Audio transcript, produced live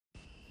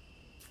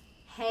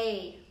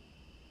Hey,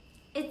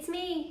 it's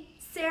me,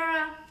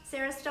 Sarah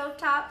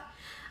Stovetop.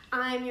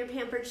 I'm your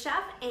pampered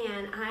chef,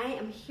 and I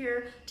am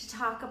here to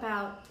talk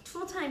about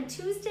Tool Time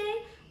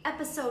Tuesday,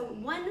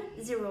 episode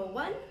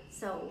 101,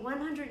 so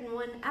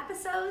 101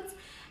 episodes,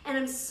 and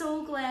I'm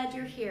so glad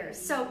you're here.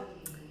 So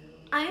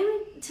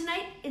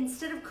tonight,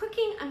 instead of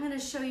cooking, I'm going to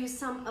show you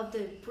some of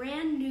the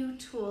brand new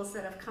tools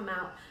that have come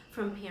out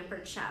from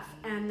Pampered Chef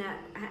and that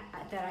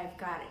I've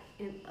got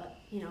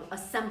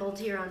assembled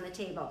here on the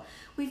table.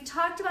 We've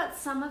talked about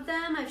some of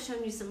them. I've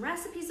shown you some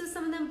recipes of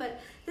some of them,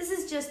 but this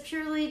is just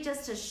purely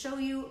just to show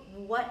you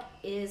what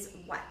is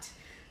what.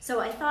 So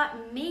I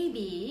thought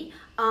maybe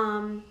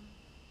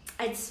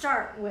I'd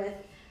start with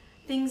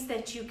things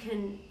that you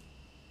can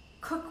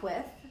cook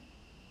with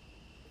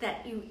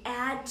that you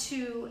add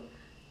to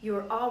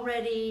your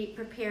already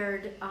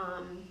prepared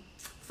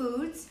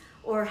foods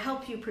or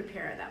help you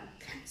prepare them.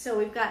 So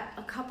we've got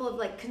a couple of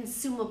like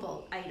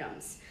consumable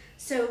items.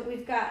 So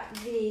we've got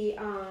the,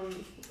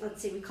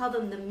 let's see, we call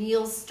them the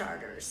meal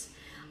starters.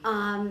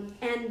 And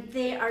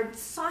they are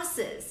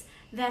sauces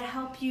that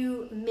help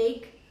you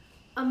make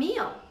a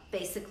meal,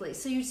 basically.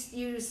 So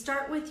you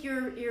start with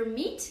your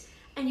meat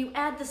and you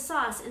add the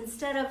sauce.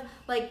 Instead of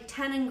like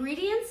 10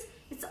 ingredients,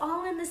 it's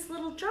all in this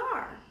little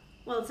jar.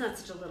 Well, it's not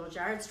such a little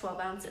jar, it's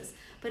 12 ounces.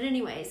 But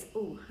anyways,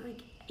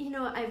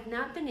 I've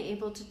not been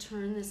able to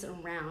turn this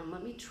around.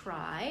 Let me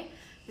try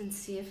and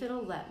see if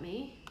it'll let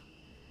me.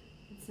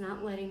 It's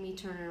not letting me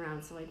turn it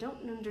around, so I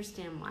don't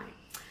understand why.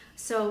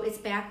 So it's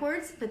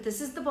backwards, but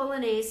this is the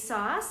bolognese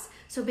sauce.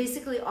 So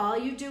basically all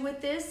you do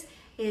with this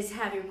is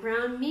have your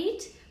ground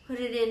meat, put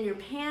it in your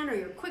pan or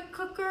your quick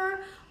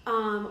cooker,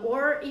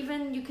 or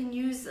even you can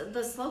use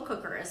the slow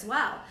cooker as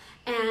well.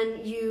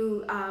 And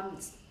you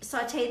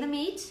saute the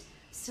meat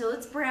till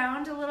it's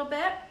browned a little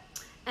bit,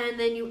 and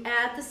then you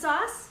add the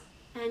sauce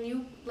and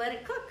you let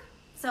it cook.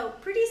 So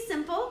pretty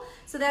simple.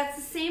 So that's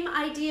the same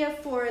idea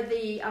for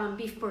the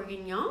beef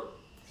bourguignon,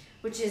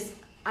 which is,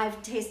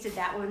 I've tasted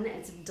that one,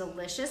 it's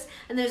delicious.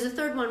 And there's a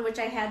third one which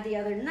I had the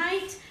other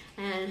night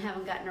and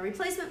haven't gotten a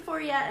replacement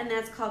for yet, and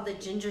that's called the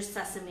ginger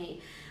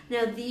sesame.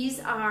 Now these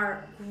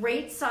are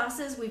great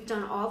sauces. We've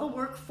done all the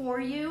work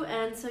for you,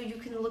 and so you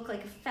can look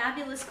like a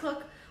fabulous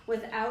cook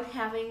without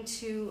having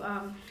to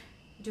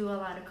do a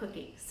lot of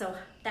cooking. So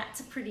that's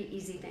a pretty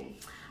easy thing.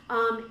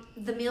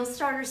 The meal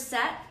starter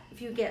set,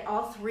 if you get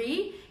all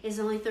three, is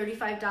only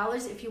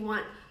 $35. If you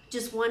want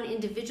just one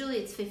individually,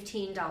 it's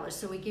 $15.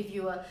 So we give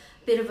you a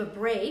bit of a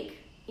break,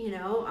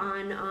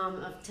 on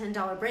a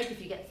 $10 break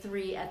if you get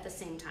three at the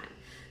same time.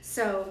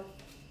 So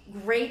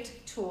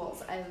great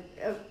tools.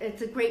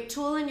 It's a great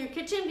tool in your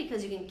kitchen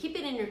because you can keep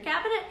it in your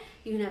cabinet.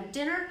 You can have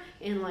dinner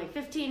in like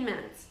 15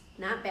 minutes.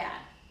 Not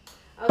bad.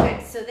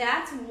 Okay, so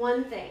that's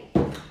one thing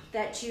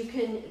that you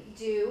can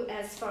do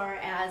as far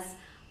as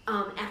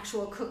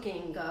actual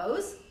cooking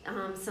goes,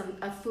 some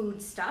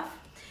food stuff.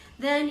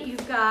 Then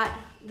you've got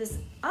this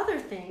other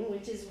thing,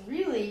 which is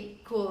really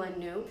cool and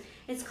new.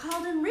 It's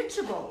called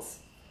Enrichables.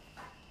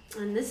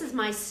 And this is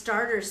my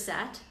starter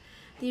set.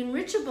 The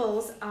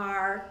Enrichables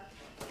are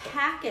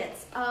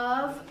packets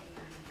of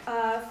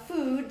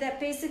food that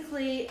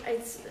basically,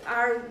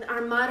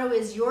 our motto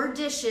is your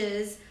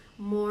dishes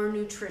more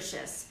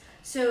nutritious.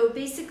 So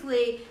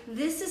basically,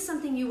 this is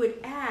something you would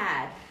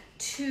add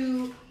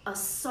to a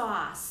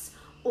sauce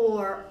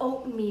or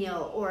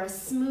oatmeal or a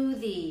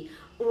smoothie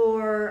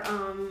or,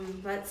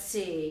 a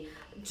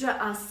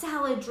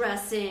salad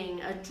dressing,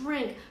 a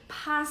drink,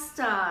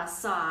 pasta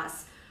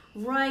sauce,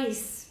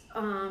 rice,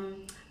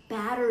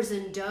 batters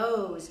and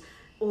doughs,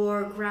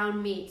 or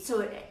ground meat.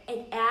 So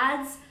it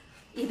adds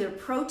either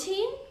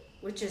protein,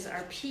 which is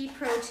our pea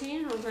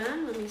protein. Hold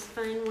on, let me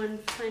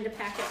find a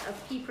packet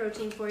of pea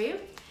protein for you.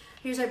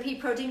 Here's our pea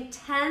protein,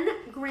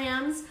 10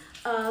 grams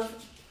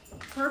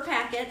per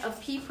packet of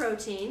pea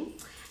protein,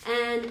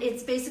 and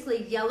it's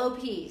basically yellow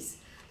peas.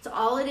 So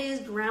all it is,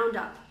 ground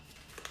up,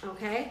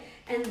 okay?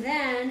 And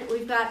then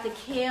we've got the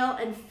kale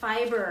and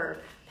fiber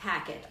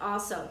packet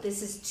also.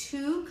 This is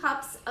 2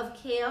 cups of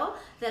kale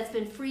that's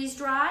been freeze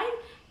dried,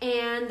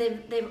 and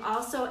they've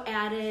also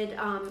added,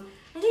 I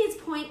think it's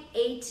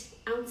 0.8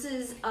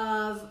 ounces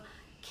of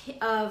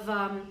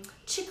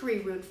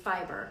chicory root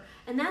fiber.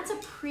 And that's a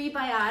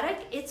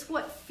prebiotic. It's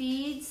what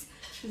feeds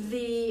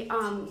the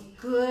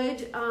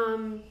good,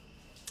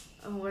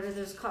 what are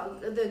those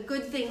called? The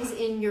good things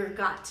in your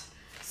gut.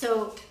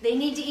 So they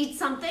need to eat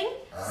something.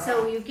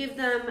 So you give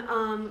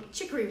them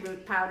chicory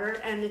root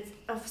powder, and it's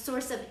a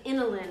source of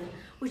inulin,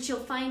 which you'll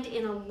find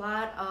in a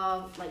lot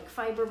of like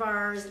fiber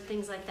bars and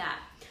things like that.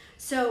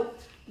 So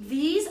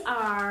these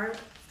are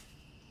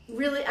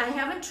really, I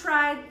haven't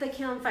tried the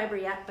kale and fiber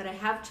yet, but I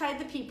have tried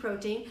the pea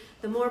protein.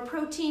 The more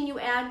protein you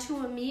add to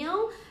a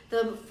meal,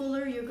 the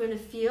fuller you're going to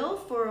feel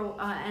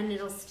and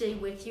it'll stay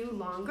with you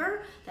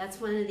longer.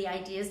 That's one of the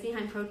ideas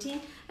behind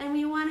protein. And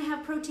we want to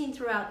have protein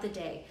throughout the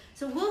day.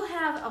 So we'll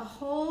have a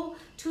whole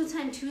Tool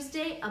Time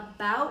Tuesday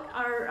about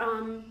our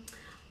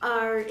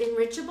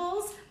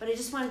Enrichables, but I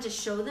just wanted to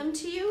show them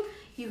to you.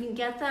 You can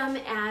get them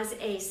as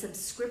a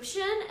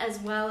subscription as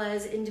well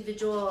as an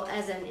individual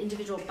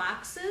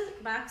box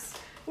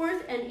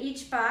worth, and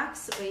each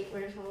box,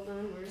 hold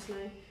on, where's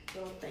my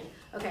little thing?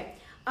 Okay,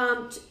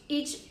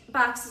 each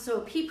box,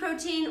 so pea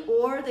protein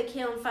or the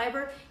kale and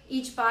fiber,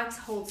 each box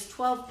holds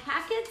 12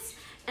 packets,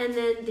 and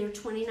then they're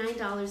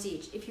 $29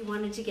 each. If you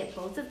wanted to get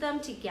both of them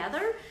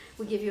together,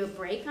 we give you a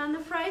break on the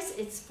price,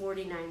 it's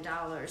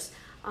 $49.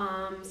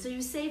 So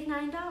you save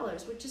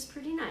 $9, which is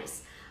pretty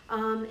nice.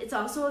 It's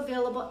also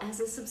available as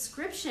a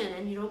subscription,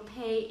 and you don't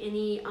pay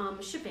any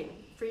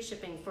free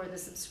shipping for the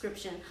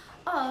subscription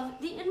of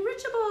the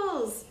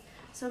Enrichables.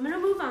 So I'm gonna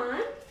move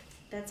on.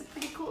 That's a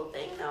pretty cool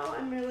thing though.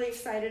 I'm really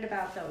excited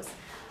about those.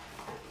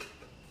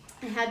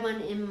 I had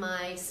one in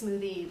my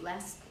smoothie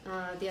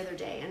the other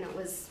day, and it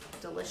was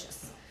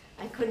delicious.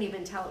 I couldn't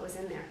even tell it was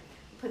in there.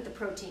 Put the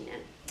protein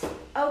in.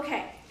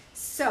 Okay,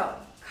 so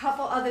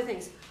couple other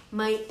things.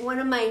 One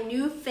of my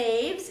new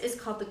faves is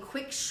called the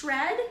Quick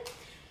Shred.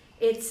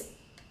 It's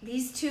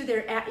these two.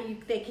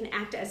 They can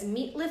act as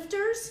meat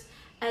lifters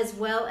as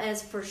well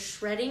as for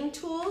shredding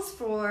tools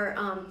for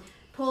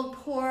pulled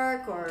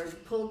pork or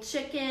pulled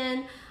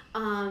chicken.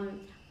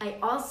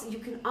 You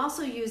can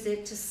also use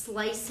it to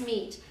slice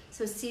meat.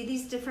 So see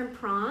these different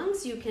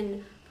prongs? You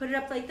can put it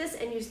up like this,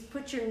 and you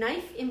put your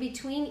knife in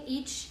between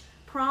each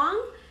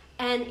prong,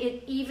 and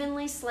it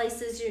evenly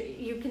slices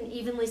you can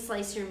evenly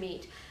slice your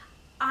meat.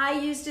 I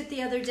used it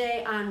the other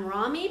day on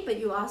raw meat, but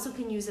you also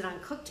can use it on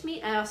cooked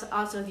meat. I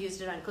also have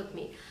used it on cooked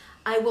meat.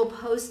 I will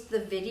post the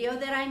video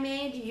that I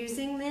made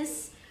using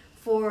this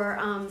for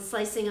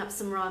slicing up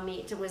some raw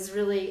meat. I was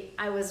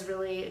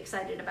really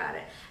excited about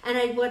it. And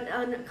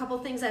a couple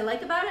things I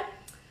like about it,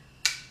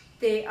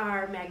 they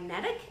are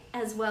magnetic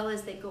as well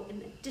as they go in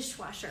the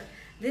dishwasher.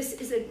 This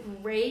is a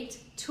great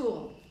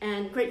tool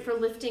and great for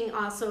lifting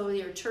also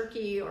your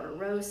turkey or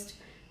roast.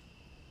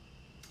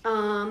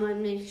 Let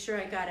me make sure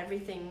I got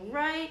everything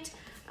right.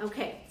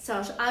 Okay,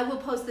 so I will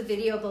post the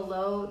video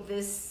below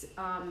this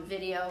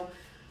video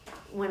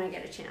when I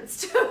get a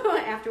chance to,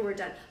 after we're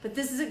done. But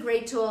this is a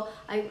great tool.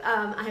 I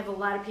have a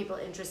lot of people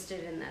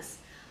interested in this.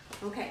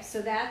 Okay,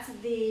 so that's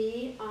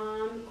the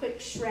Quick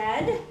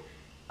Shred.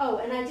 Oh,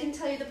 and I didn't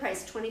tell you the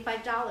price,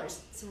 $25.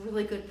 It's a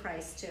really good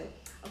price too.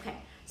 Okay,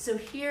 so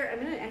here,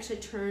 I'm gonna actually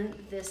turn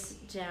this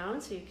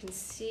down so you can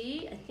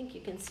see, I think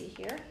you can see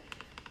here,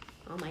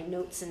 all my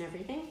notes and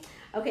everything.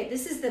 Okay,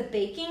 this is the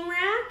baking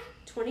rack,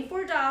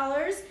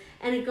 $24,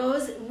 and it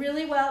goes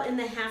really well in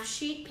the half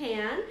sheet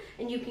pan,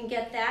 and you can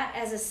get that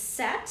as a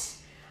set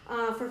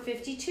for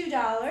 $52.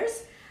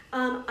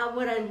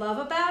 What I love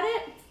about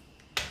it,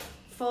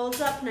 folds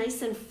up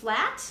nice and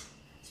flat,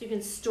 so you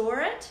can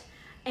store it,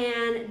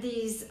 and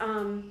these,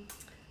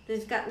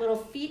 they've got little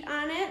feet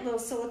on it, little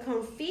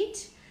silicone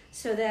feet,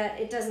 so that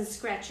it doesn't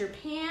scratch your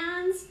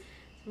pans.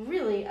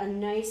 Really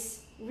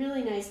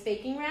really nice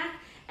baking rack.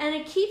 And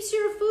it keeps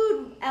your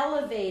food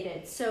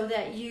elevated so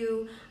that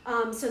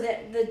so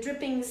that the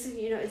drippings,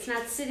 it's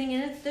not sitting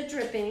in the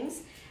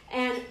drippings.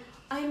 And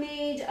I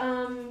made,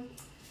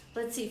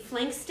 let's see,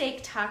 flank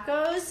steak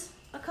tacos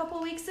a couple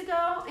weeks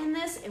ago in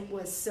this. It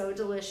was so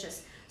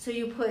delicious. So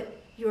you put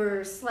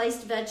your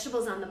sliced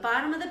vegetables on the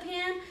bottom of the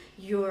pan,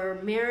 your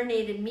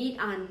marinated meat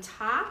on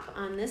top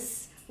on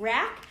this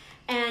rack,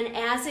 and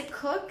as it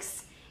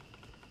cooks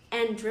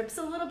and drips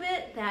a little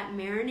bit, that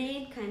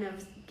marinade kind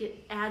of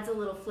adds a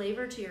little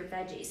flavor to your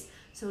veggies.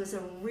 So it's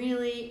a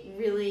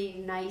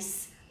really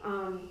nice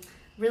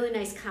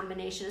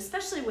combination,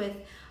 especially with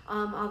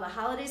all the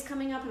holidays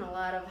coming up and a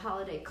lot of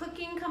holiday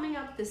cooking coming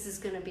up. This is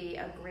going to be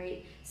a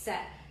great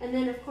set. And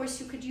then of course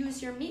you could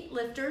use your meat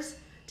lifters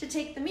to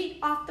take the meat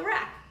off the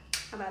rack.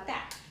 How about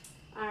that?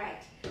 All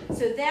right,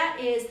 so that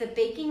is the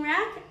baking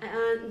rack.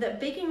 The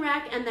baking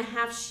rack and the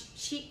half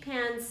sheet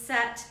pan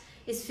set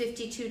is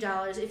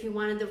 $52. If you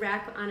wanted the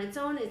rack on its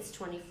own, it's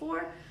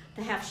 $24.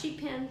 The half sheet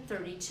pan,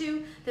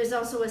 $32. There's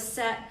also a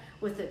set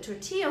with the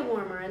tortilla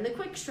warmer and the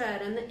Quick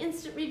Shred and the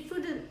instant read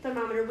food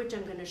thermometer, which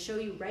I'm going to show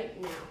you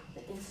right now,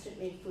 the instant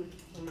read food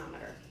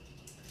thermometer.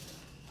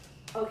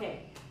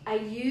 Okay, I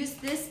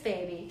used this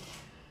baby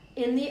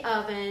in the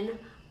oven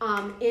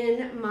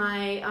in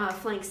my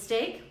flank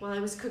steak while I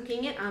was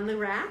cooking it on the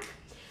rack.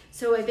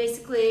 So I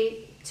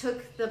basically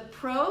took the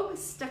probe,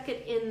 stuck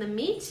it in the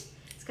meat.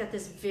 It's got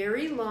this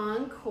very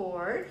long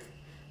cord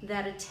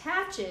that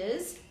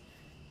attaches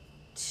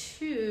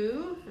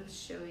to, I'll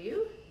show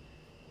you,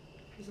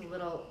 there's a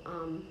little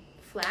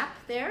flap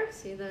there,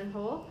 see the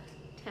hole?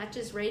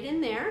 Attaches right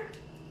in there.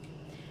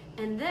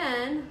 And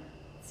then,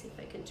 let's see if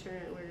I can turn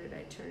it, where did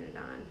I turn it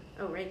on?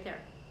 Oh, right there.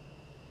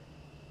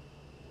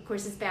 Of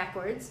course it's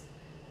backwards.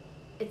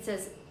 It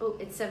says, oh,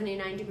 it's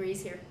 79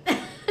 degrees here.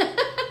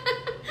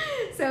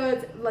 So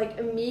it's like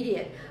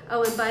immediate.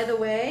 Oh, and by the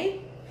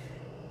way,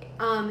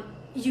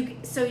 you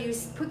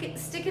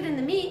stick it in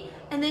the meat,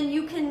 and then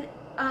you can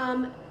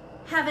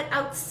have it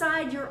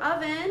outside your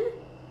oven,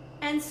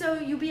 and so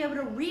you'll be able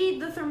to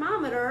read the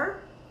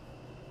thermometer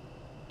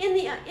in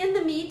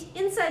the meat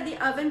inside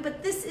the oven,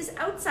 but this is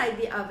outside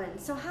the oven.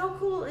 So how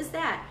cool is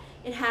that?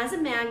 It has a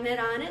magnet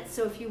on it,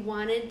 so if you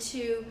wanted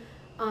to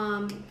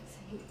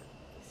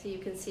So you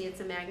can see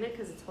it's a magnet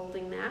because it's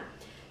holding that.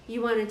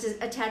 You want it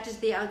to attach it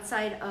to the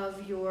outside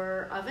of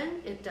your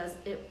oven.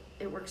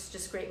 It works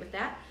just great with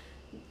that.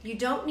 You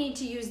don't need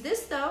to use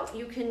this though.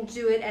 You can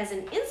do it as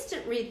an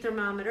instant read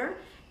thermometer,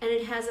 and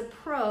it has a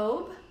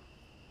probe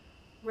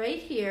right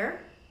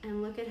here,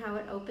 and look at how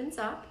it opens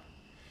up.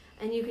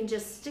 And you can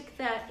just stick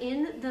that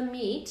in the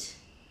meat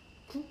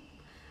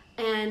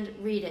and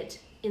read it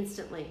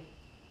instantly.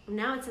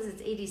 Now it says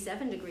it's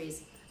 87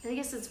 degrees. I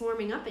guess it's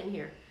warming up in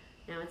here.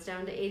 Now it's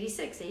down to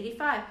 86,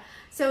 85.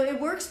 So it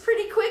works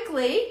pretty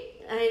quickly.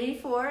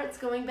 84, it's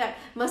going back.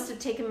 Must have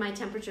taken my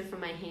temperature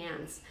from my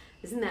hands.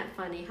 Isn't that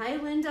funny? Hi,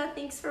 Linda.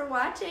 Thanks for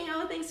watching.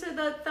 Oh, thanks for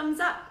the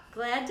thumbs up.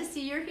 Glad to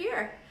see you're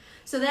here.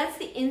 So that's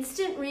the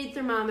instant read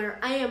thermometer.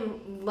 I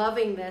am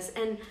loving this.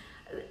 And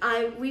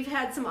we've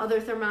had some other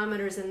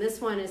thermometers, and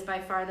this one is by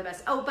far the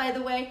best. Oh, by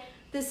the way,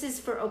 this is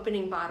for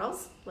opening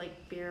bottles,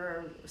 like beer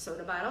or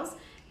soda bottles.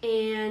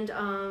 And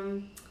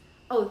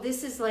oh,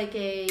 this is like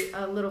a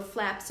little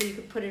flap, so you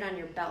could put it on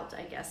your belt,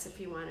 I guess,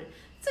 if you wanted.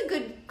 It's a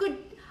good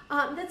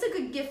that's a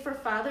good gift for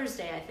Father's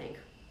Day, I think,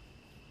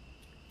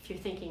 if you're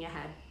thinking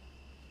ahead,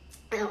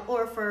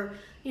 or for,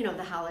 you know,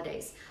 the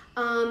holidays.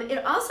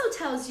 It also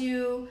tells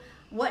you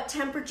what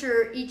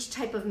temperature each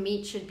type of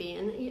meat should be,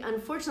 and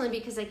unfortunately,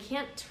 because I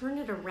can't turn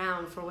it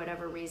around for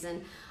whatever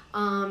reason,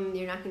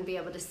 you're not going to be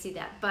able to see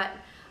that. But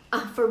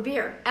for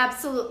beer,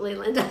 absolutely,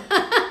 Linda.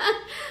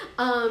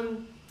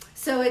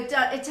 So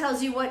it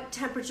tells you what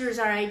temperatures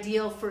are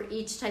ideal for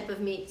each type of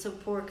meat. So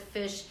pork,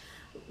 fish,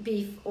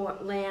 beef, or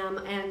lamb,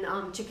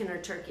 and chicken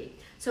or turkey.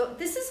 So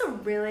this is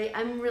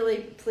I'm really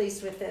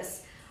pleased with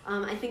this.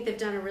 I think they've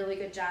done a really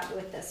good job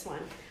with this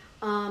one.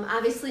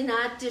 Obviously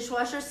not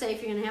dishwasher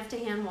safe. You're gonna have to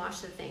hand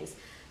wash the things.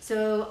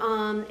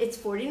 So it's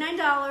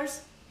 $49,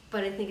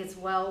 but I think it's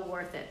well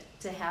worth it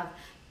to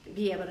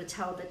be able to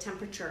tell the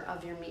temperature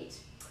of your meat.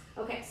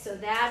 Okay, so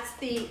that's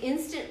the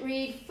instant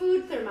read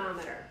food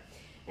thermometer.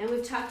 And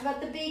we've talked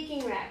about the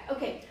baking rack.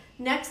 Okay,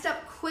 next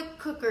up, quick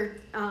cooker,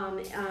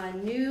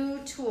 new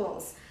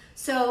tools.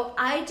 So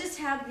I just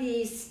have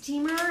the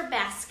steamer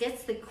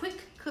baskets, the quick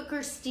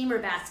cooker steamer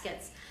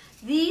baskets.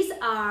 These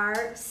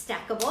are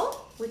stackable,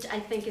 which I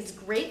think is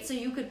great. So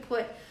you could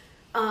put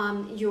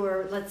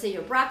let's say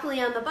your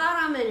broccoli on the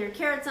bottom and your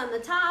carrots on the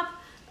top,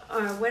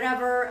 or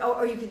whatever,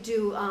 or you could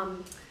do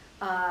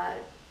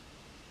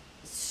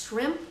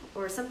shrimp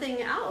or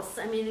something else.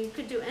 I mean, you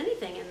could do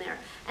anything in there.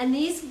 And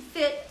these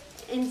fit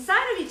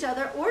inside of each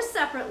other or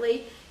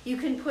separately. You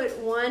can put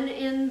one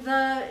in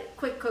the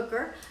quick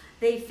cooker.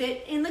 They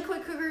fit in the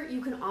quick cooker.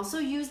 You can also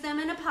use them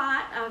in a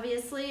pot,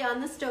 obviously,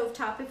 on the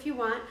stovetop if you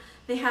want.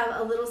 They have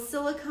a little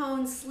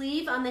silicone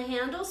sleeve on the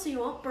handle so you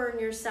won't burn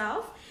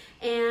yourself.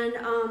 And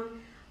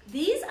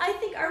these I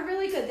think are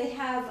really good. They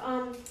have,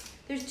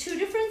 there's two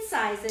different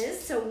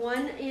sizes. So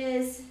one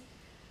is,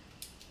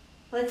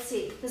 let's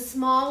see, the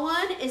small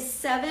one is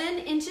 7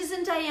 inches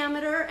in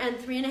diameter and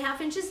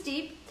 3.5 inches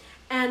deep.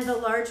 And the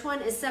large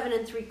one is 7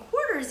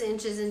 3/4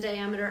 inches in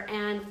diameter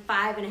and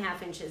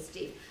 5.5 inches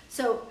deep.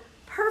 So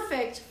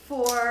perfect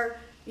for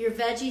your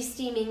veggie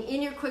steaming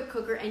in your quick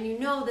cooker, and you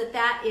know that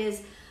that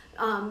is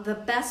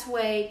the best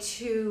way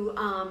to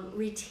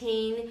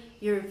retain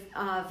your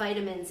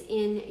vitamins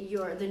in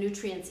the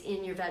nutrients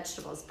in your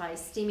vegetables, by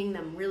steaming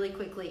them really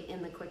quickly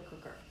in the quick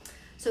cooker.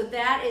 So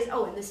that is,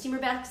 oh, and the steamer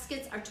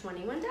baskets are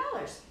 $21.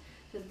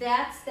 So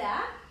that's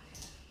that.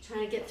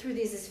 Trying to get through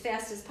these as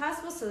fast as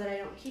possible so that I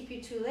don't keep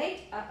you too late.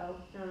 Uh-oh,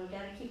 no,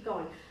 gotta keep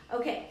going.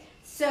 Okay,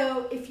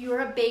 so if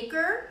you're a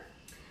baker,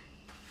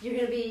 you're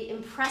gonna be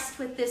impressed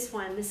with this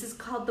one. This is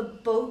called the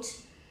boat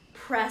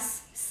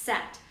press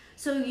set.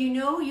 So you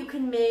know you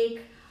can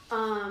make,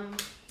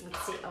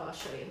 let's see, oh, I'll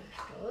show you.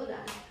 Hold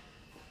on.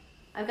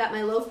 I've got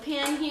my loaf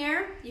pan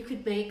here. You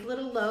could make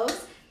little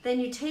loaves. Then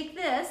you take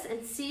this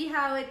and see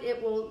how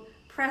it will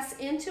press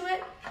into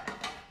it,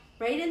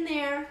 right in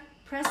there.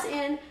 Press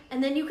in,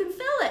 and then you can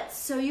fill it.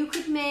 So you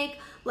could make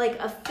like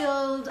a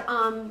filled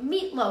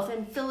meatloaf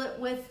and fill it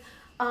with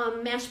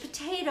mashed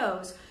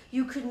potatoes.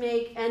 You could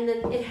make, and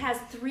then it has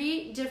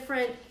 3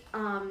 different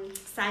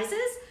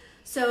sizes.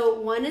 So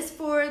one is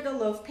for the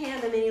loaf pan,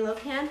 the mini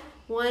loaf pan.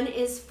 One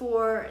is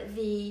for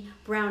the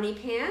brownie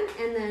pan,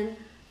 and then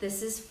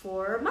this is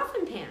for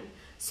muffin pan.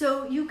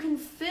 So you can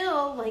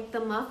fill like the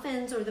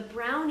muffins or the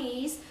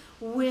brownies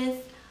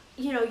with,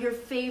 you know, your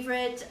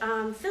favorite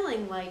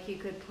filling. Like you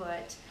could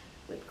put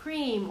whipped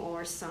cream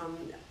or some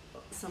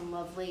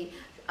lovely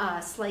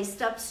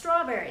sliced up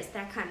strawberries,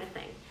 that kind of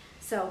thing.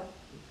 So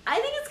I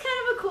think it's kind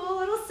of a cool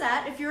little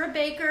set. If you're a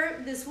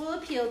baker, this will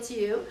appeal to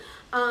you.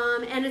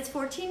 And it's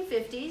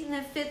 $14.50, and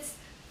it fits,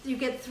 you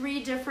get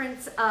 3 different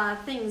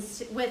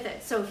things with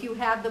it. So if you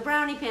have the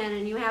brownie pan,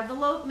 and you have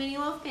the mini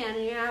loaf pan,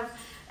 and you have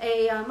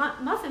a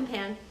muffin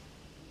pan,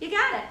 you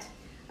got it.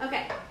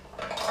 Okay,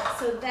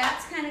 so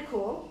that's kind of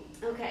cool.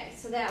 Okay,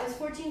 so that was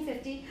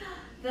 $14.50.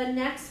 The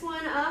next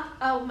one up,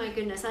 oh my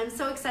goodness, I'm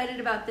so excited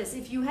about this.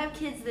 If you have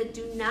kids that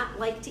do not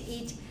like to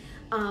eat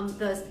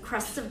the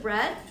crusts of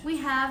bread, we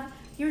have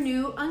your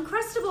new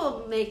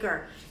Uncrustable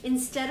maker.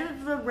 Instead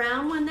of the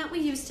round one that we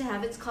used to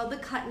have, it's called the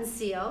Cut and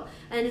Seal,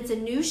 and it's a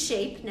new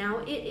shape. Now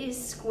it is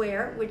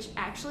square, which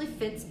actually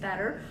fits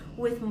better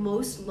with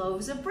most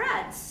loaves of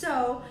bread.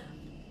 So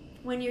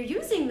when you're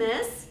using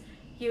this,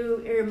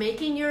 you're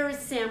making your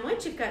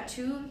sandwich. You've got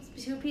two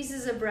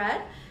pieces of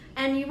bread,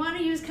 and you want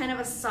to use kind of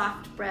a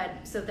soft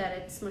bread so that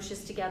it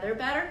smushes together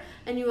better.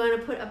 And you want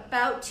to put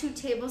about 2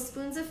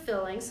 tablespoons of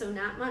filling, so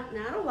not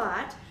a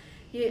lot.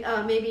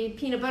 Maybe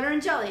peanut butter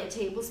and jelly, a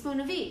tablespoon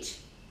of each.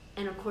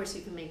 And of course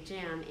you can make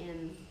jam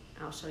in,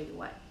 I'll show you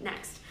what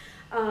next.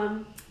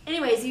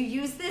 Anyways, you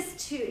use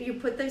this you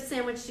put the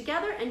sandwich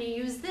together and you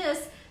use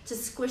this to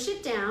squish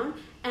it down,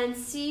 and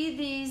see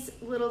these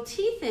little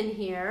teeth in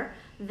here?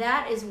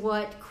 That is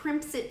what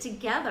crimps it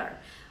together.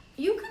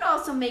 You could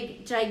also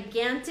make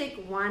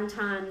gigantic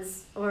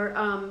wontons or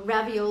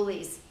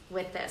raviolis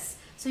with this.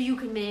 So you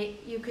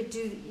could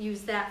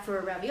use that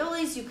for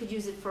raviolis, you could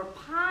use it for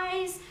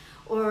pies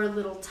or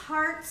little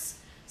tarts.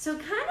 So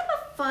kind of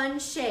a fun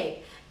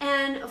shape.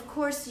 And of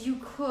course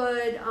you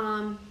could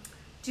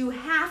do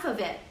half of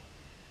it,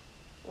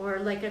 or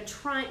like a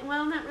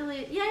well, not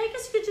really, yeah, I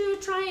guess you could do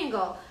a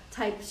triangle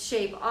type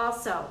shape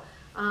also,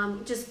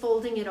 just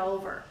folding it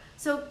over.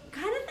 So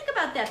kind of think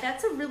about that.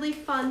 That's a really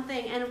fun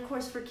thing. And of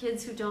course for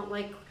kids who don't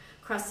like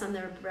crusts on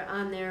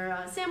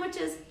their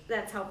sandwiches,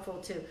 that's helpful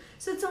too.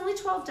 So it's only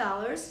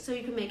 $12, so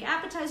you can make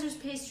appetizers,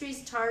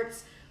 pastries,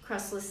 tarts,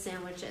 crustless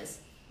sandwiches.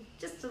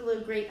 Just a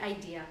little great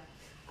idea.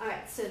 All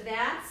right, so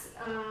that's,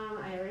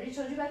 I already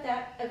told you about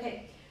that.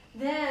 Okay,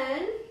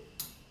 then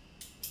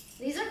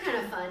these are kind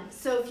of fun.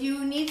 So if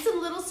you need some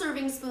little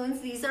serving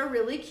spoons, these are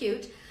really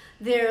cute.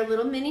 They're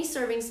little mini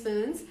serving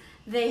spoons.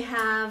 They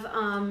have,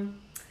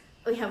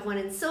 we have one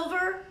in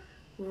silver,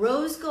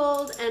 rose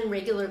gold, and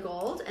regular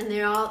gold, and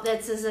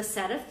that's a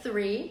set of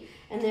 3,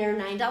 and they're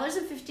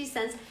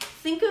 $9.50.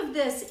 Think of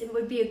this, it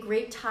would be a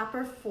great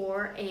topper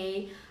for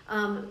a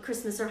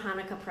Christmas or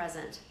Hanukkah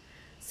present.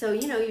 So,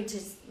 you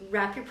just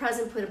wrap your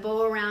present, put a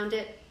bow around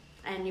it,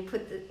 and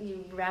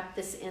you wrap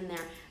this in there.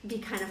 It'd be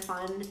kind of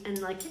fun, and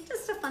it's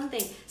just a fun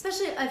thing.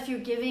 Especially if you're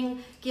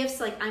giving gifts,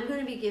 like I'm going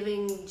to be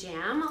giving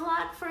jam a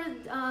lot for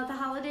the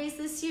holidays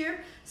this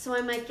year, so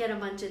I might get a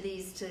bunch of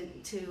these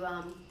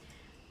to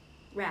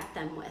wrap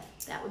them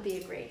with. That would be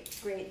a great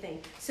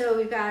thing. So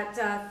we've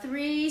got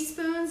 3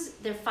 spoons.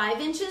 They're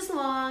 5 inches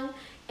long,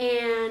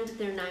 and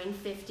they're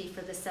 $9.50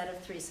 for the set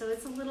of 3. So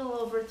it's a little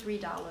over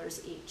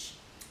 $3 each.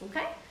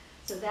 Okay?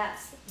 So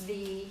that's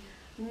the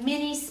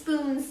mini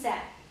spoon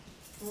set.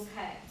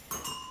 Okay.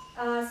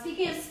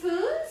 Speaking of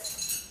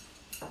spoons,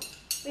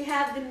 we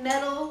have the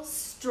metal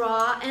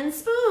straw and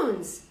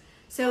spoons.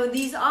 So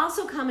these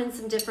also come in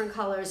some different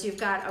colors. You've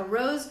got a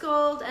rose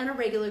gold and a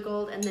regular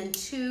gold, and then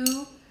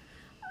 2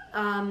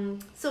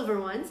 silver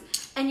ones.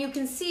 And you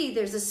can see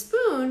there's a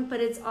spoon, but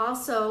it's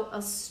also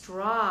a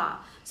straw.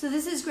 So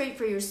this is great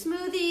for your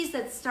smoothies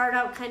that start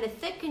out kind of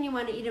thick and you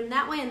want to eat them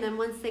that way, and then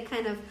once they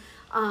kind of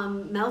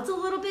melt a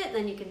little bit,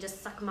 then you can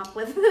just suck them up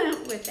with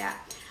that.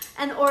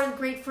 Or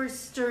great for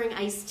stirring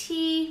iced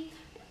tea,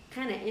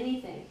 kind of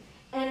anything.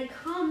 And it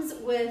comes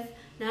with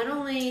not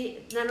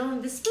only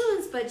the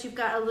spoons, but you've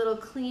got a little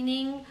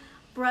cleaning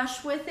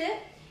brush with it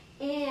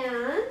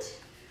and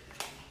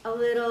a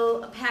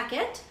little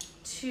packet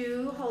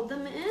to hold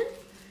them in.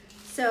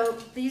 So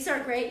these are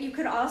great. You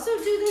could also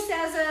do this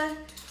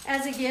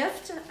as a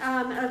gift,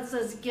 as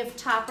a gift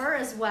topper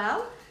as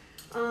well.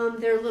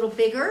 They're a little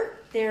bigger.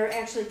 They're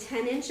actually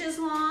 10 inches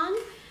long.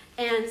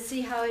 And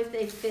see how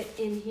they fit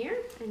in here?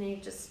 And you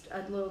just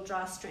a little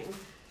drawstring.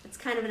 It's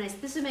kind of a nice,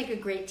 this would make a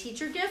great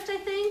teacher gift, I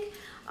think.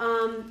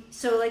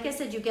 So like I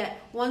said, you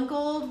get 1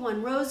 gold,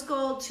 1 rose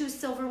gold, 2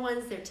 silver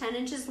ones. They're 10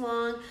 inches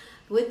long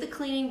with the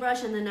cleaning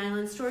brush and the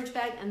nylon storage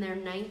bag, and they're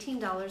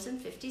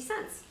 $19.50.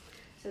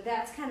 So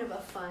that's kind of a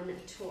fun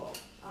tool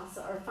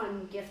also, or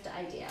fun gift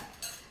idea.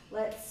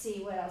 Let's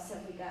see, what else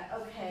have we got?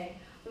 Okay,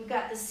 we've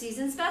got the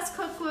Season's Best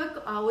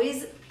Cookbook,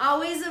 always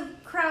a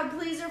crowd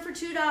pleaser for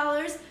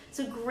 $2. It's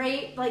a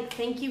great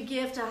thank you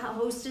gift, a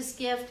hostess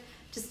gift,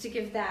 just to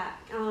give that.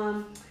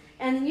 And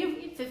then you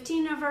have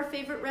 15 of our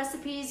favorite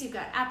recipes. You've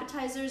got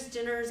appetizers,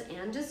 dinners,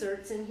 and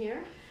desserts in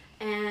here.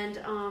 And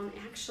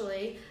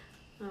actually,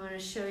 I want to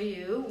show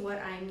you what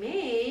I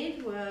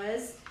made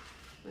was,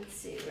 let's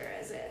see, where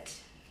is it?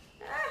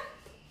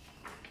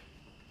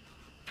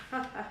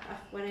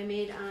 What I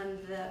made on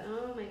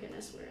oh my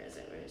goodness, where is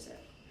it?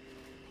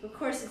 Of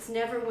course, it's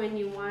never when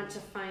you want to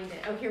find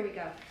it. Oh, here we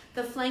go.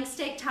 The flank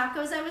steak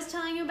tacos I was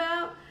telling you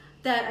about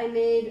that I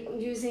made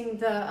using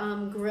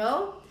the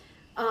grill.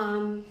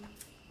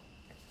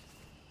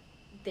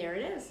 There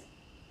it is.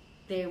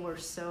 They were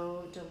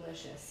so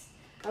delicious.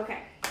 Okay.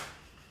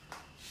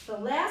 The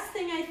last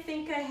thing I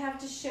think I have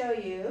to show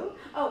you.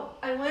 Oh,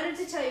 I wanted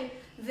to tell you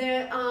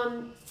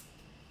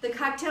the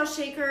cocktail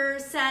shaker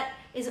set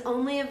is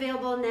only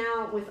available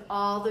now with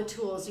all the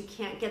tools. You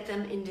can't get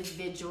them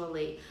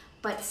individually.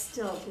 But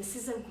still, this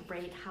is a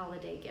great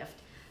holiday gift.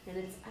 And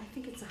I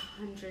think it's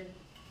 $100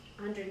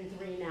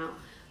 103 now.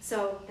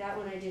 So that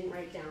one I didn't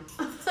write down.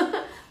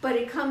 But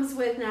it comes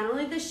with not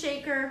only the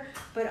shaker,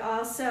 but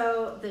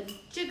also the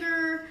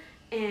jigger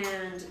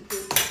and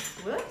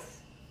the,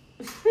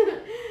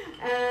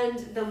 and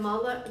the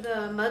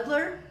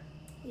muddler,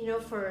 you know,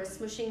 for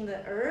smushing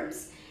the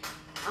herbs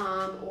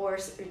or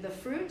the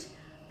fruit,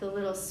 the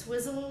little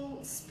swizzle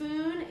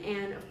spoon,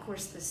 and of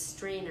course the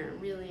strainer,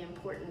 really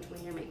important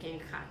when you're making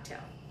a cocktail.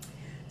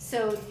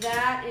 So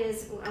that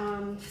is,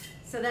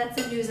 so that's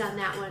the news on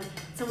that one.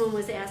 Someone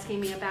was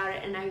asking me about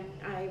it, and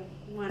I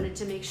wanted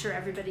to make sure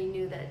everybody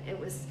knew that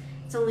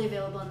it's only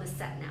available in the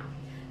set now.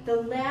 The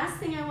last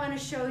thing I want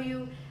to show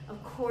you,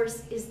 of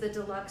course, is the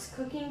Deluxe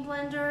cooking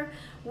blender,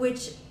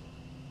 which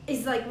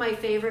is like my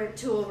favorite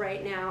tool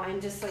right now.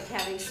 I'm just like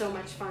having so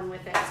much fun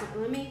with it. So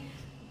let me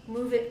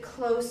move it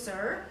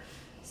closer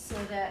so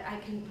that I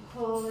can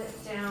pull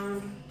it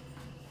down,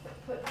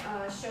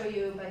 show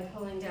you by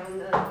pulling down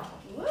the,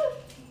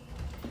 whoop.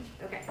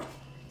 Okay,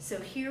 so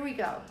here we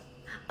go.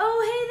 Oh,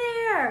 hey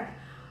there.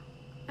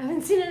 I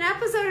haven't seen an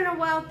episode in a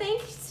while.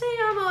 Thanks,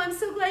 Thyme. I'm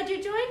so glad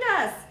you joined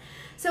us.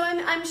 So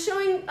I'm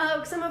showing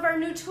some of our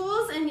new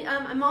tools, and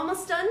I'm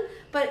almost done,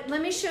 but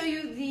let me show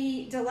you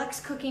the Deluxe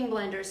cooking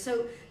blender.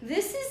 So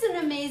this is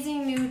an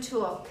amazing new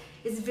tool.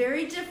 It's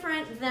very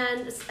different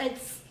than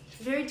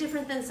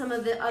some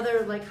of the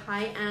other like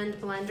high-end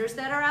blenders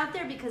that are out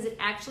there, because it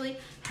actually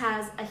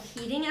has a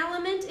heating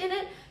element in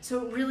it,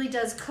 so it really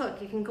does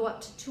cook. It can go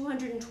up to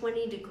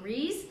 220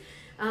 degrees.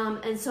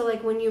 And so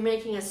like when you're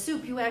making a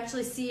soup, you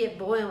actually see it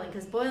boiling,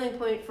 because boiling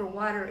point for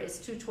water is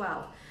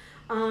 212.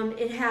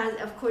 It has,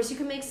 of course, you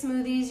can make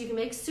smoothies, you can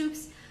make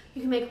soups,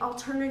 you can make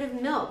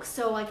alternative milk.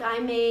 So like I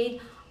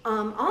made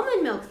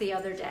almond milk the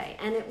other day,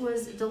 and it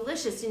was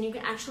delicious, and you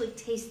can actually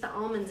taste the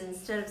almonds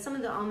instead of, some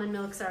of the almond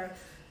milks are,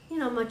 you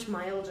know, much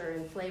milder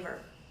in flavor.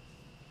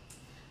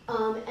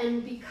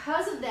 And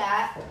because of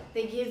that,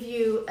 they give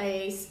you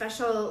a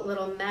special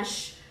little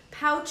mesh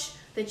pouch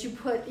that you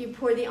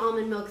pour the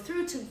almond milk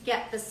through to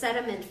get the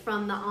sediment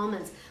from the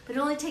almonds. But it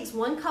only takes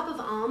 1 cup of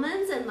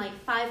almonds and like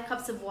 5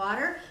 cups of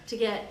water to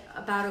get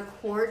about a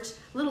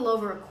little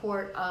over a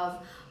quart of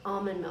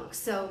almond milk.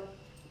 So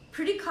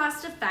pretty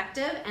cost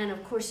effective, and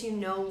of course you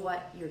know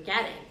what you're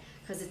getting,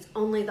 because it's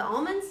only the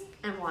almonds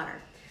and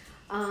water.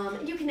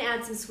 You can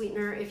add some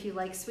sweetener if you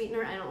like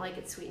sweetener. I don't like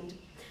it sweetened.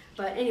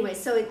 But anyway,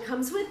 so it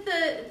comes with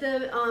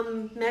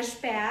the mesh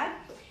bag.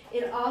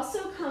 It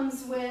also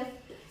comes with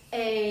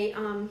a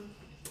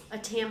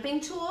tamping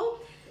tool,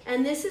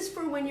 and this is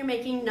for when you're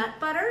making nut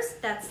butters.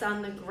 That's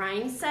on the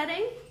grind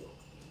setting.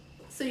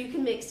 So you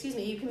can make,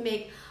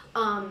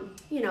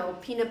 you know,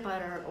 peanut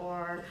butter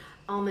or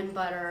almond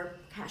butter,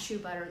 cashew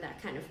butter,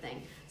 that kind of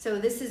thing. So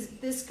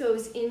this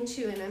goes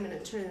into, and I'm going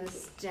to turn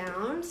this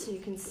down so you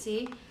can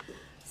see.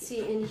 See,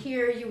 in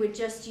here you would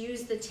just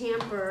use the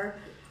tamper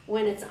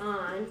when it's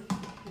on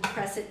and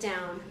press it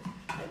down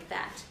like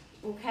that,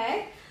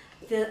 okay?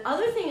 The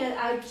other thing that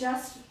I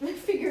just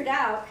figured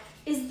out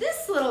is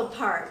this little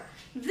part.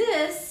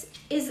 This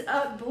is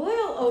a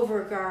boil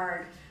over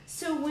guard.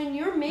 So when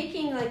you're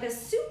making like a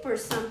soup or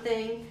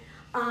something,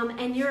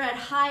 and you're at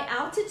high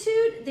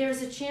altitude,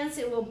 there's a chance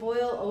it will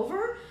boil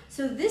over.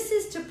 So this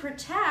is to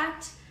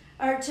protect,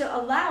 or to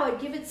allow it,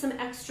 give it some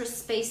extra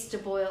space to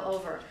boil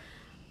over.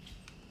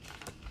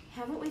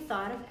 Haven't we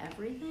thought of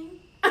everything?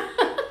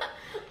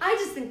 I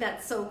just think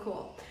that's so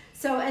cool.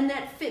 So, and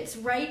that fits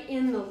right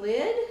in the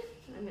lid.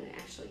 I'm going to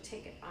actually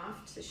take it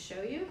off to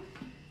show you.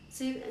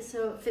 See,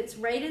 so it fits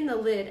right in the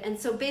lid. And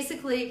so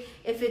basically,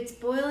 if it's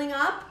boiling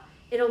up,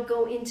 it'll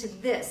go into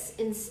this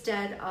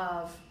instead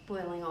of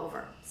boiling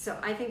over. So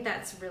I think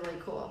that's really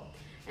cool.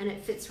 And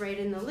it fits right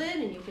in the lid,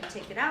 and you can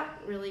take it out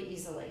really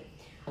easily.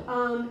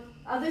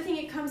 Other thing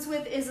it comes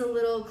with is a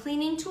little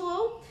cleaning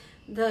tool,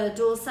 the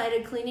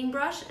dual-sided cleaning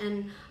brush,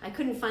 and I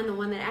couldn't find the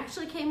one that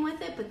actually came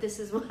with it, but this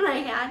is one I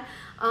had,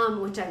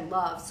 which I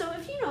love. So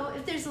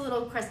if there's a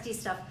little crusty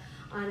stuff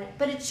on it,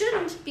 but it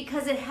shouldn't,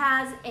 because it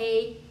has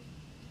a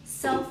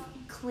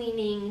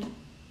self-cleaning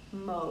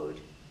mode.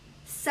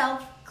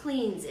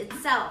 Self-cleans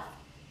itself.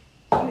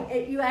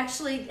 You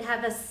actually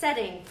have a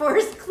setting for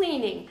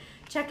cleaning.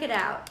 Check it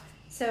out.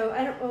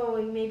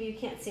 So maybe you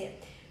can't see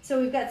it. So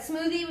we've got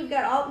smoothie, we've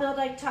got alt milk,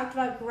 like I talked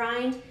about,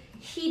 grind,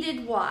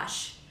 heated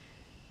wash.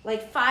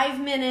 Like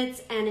 5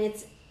 minutes and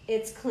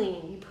it's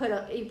clean.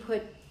 You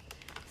put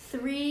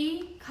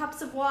 3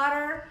 cups of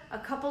water, a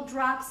couple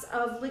drops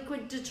of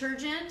liquid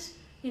detergent,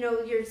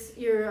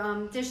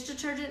 your dish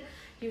detergent.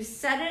 You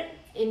set it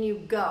and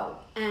you go,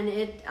 and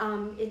it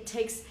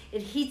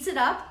heats it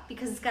up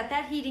because it's got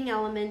that heating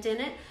element in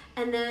it,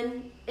 and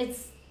then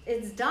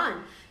it's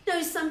done.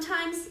 Now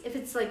sometimes if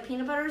it's like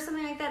peanut butter or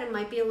something like that, it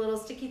might be a little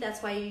sticky.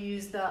 That's why you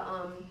use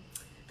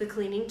the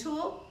cleaning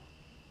tool.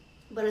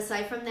 But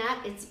aside from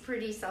that, it's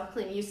pretty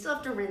self-cleaning. You still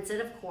have to rinse it,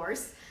 of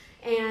course,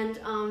 and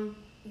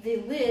the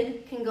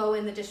lid can go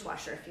in the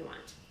dishwasher if you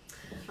want.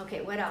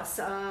 Okay, what else?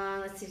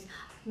 Let's see.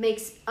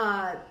 Makes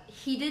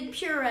heated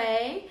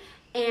puree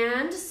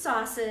and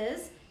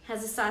sauces.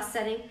 Has a sauce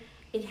setting.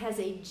 It has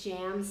a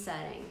jam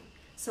setting.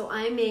 So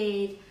I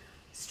made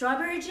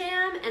strawberry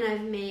jam, and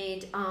I've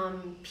made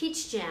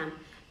peach jam,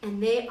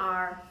 and they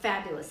are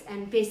fabulous.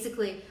 And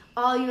basically,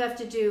 all you have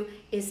to do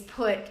is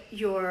put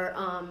your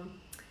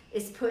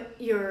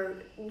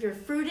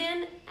fruit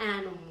in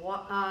and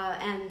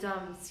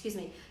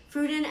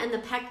fruit in and the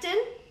pectin,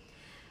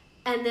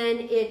 and then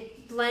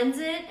it blends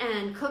it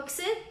and cooks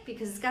it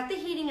because it's got the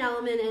heating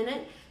element in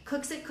it.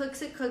 Cooks it,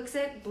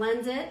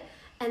 blends it,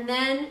 and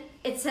then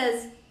it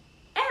says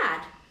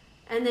add.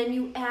 And then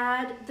you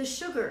add the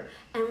sugar.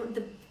 And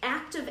the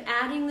act of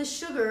adding the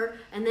sugar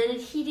and then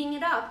heating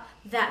it up,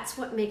 that's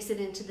what makes it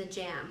into the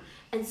jam.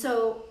 And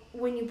so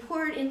when you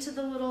pour it into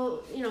the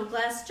little,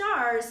 glass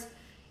jars,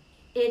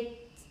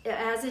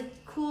 as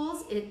it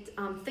cools, it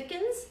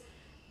thickens,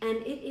 and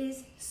it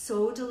is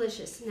so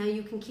delicious. Now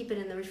you can keep it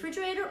in the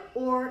refrigerator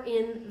or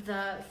in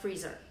the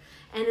freezer.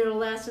 And it'll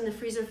last in the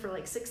freezer for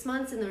like 6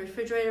 months, in the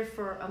refrigerator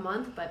for a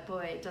month, but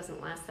boy, it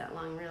doesn't last that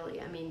long really.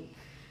 I mean,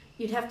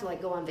 you'd have to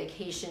like go on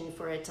vacation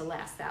for it to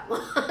last that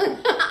long.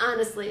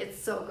 Honestly,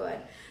 it's so good.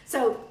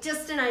 So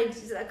just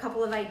a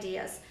couple of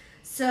ideas.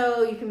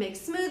 So you can make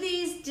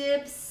smoothies,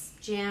 dips,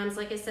 jams,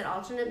 like I said,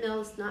 alternate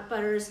milks, nut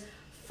butters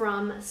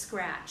from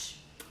scratch.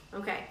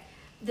 Okay.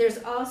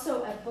 There's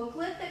also a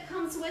booklet that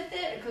comes with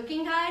it, a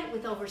cooking guide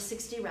with over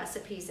 60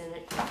 recipes in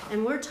it.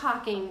 And we're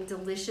talking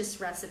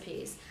delicious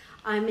recipes.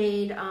 I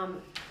made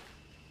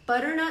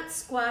butternut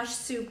squash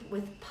soup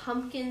with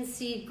pumpkin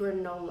seed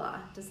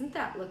granola. Doesn't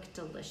that look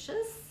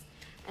delicious?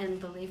 And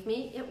believe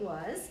me, it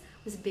was.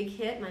 It was a big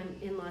hit. My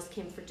in-laws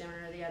came for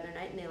dinner the other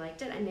night and they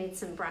liked it. I made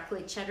some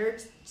broccoli cheddar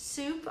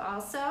soup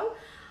also.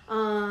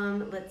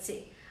 Let's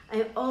see.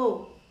 If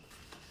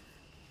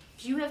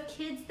you have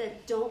kids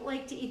that don't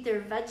like to eat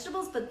their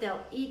vegetables, but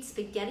they'll eat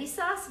spaghetti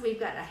sauce, we've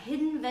got a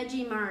hidden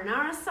veggie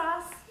marinara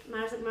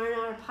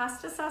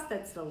pasta sauce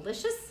that's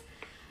delicious.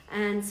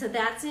 And so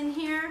that's in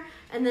here.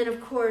 And then, of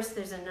course,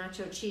 there's a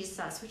nacho cheese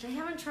sauce, which I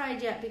haven't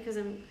tried yet because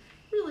I'm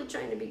really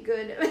trying to be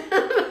good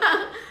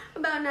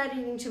about not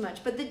eating too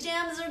much. But the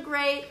jams are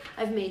great.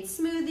 I've made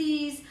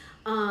smoothies.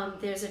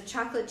 There's a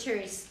chocolate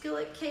cherry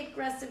skillet cake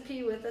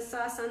recipe with a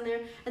sauce on there.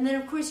 And then,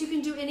 of course, you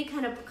can do any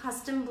kind of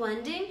custom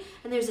blending.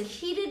 And there's a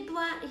heated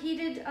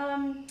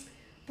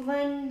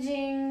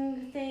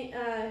blending thing.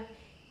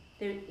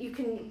 You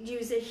can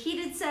use a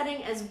heated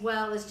setting as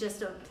well as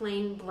just a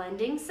plain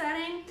blending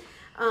setting.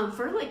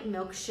 For like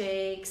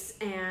milkshakes,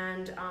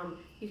 and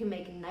you can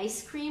make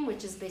nice cream,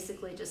 which is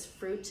basically just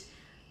fruit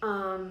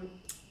and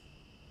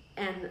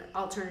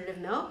alternative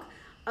milk.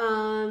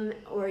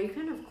 Or you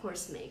can, of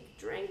course, make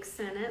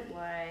drinks in it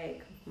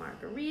like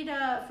frozen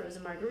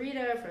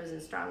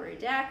strawberry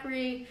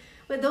daiquiri.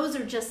 But those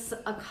are just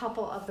a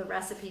couple of the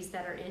recipes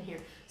that are in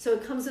here. So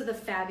it comes with a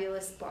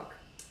fabulous book.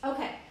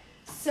 Okay,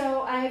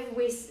 so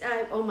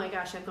oh my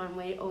gosh, I've gone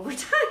way over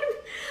time.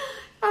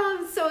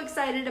 I'm so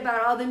excited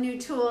about all the new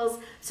tools.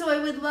 So I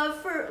would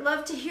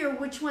love to hear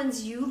which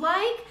ones you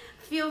like.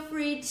 Feel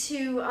free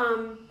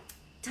to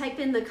type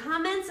in the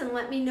comments and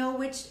let me know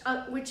which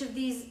of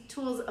these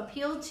tools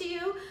appeal to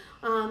you.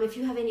 If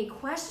you have any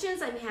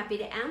questions, I'm happy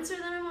to answer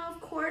them, of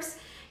course.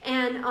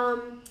 And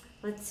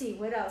let's see,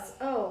 what else?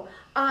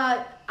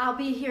 I'll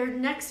be here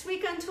next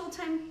week on Tool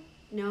Time.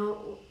 I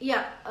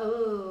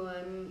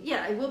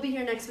will be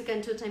here next week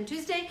on Tool Time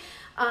Tuesday.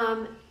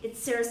 It's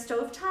Sarah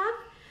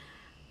Stovetop.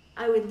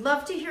 I would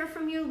love to hear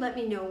from you. Let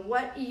me know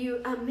what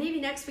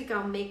maybe next week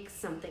I'll make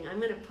something. I'm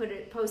going to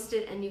post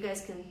it, and you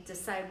guys can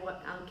decide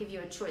what, I'll give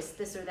you a choice,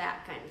 this or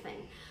that kind of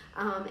thing.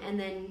 And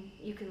then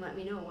you can let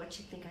me know what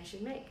you think I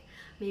should make.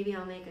 Maybe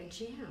I'll make a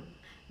jam.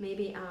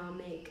 Maybe I'll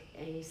make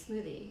a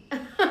smoothie.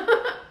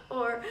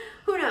 Or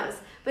who knows.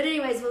 But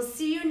anyways, we'll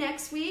see you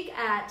next week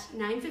at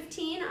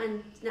 9:15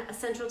 on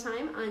Central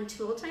Time on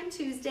Tool Time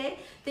Tuesday.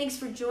 Thanks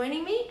for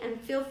joining me, and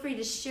feel free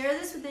to share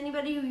this with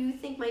anybody who you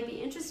think might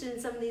be interested in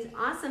some of these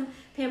awesome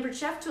Pampered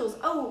Chef tools.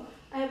 Oh,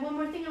 I have one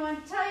more thing I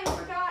want to tell you, I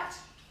forgot.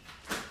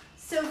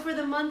 So for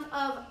the month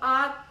of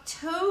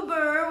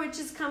October, which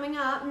is coming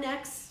up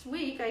next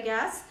week, I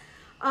guess,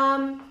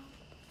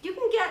 you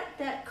can get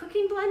that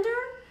cooking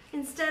blender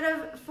instead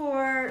of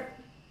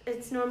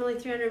it's normally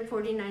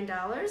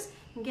 $349.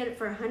 You can get it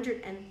for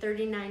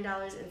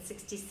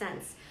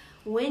 $139.60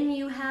 when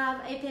you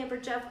have a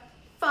Pampered Chef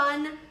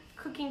fun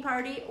cooking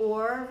party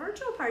or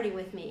virtual party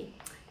with me.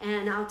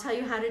 And I'll tell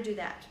you how to do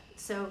that.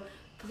 So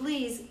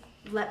please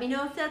let me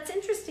know if that's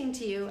interesting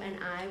to you,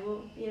 and I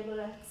will be able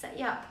to set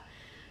you up.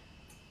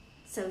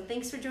 So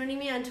thanks for joining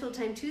me on Tool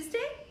Time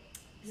Tuesday.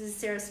 This is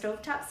Sarah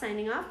Stovetop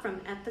signing off from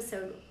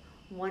episode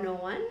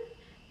 101,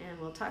 and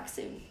we'll talk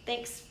soon.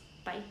 Thanks.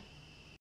 Bye.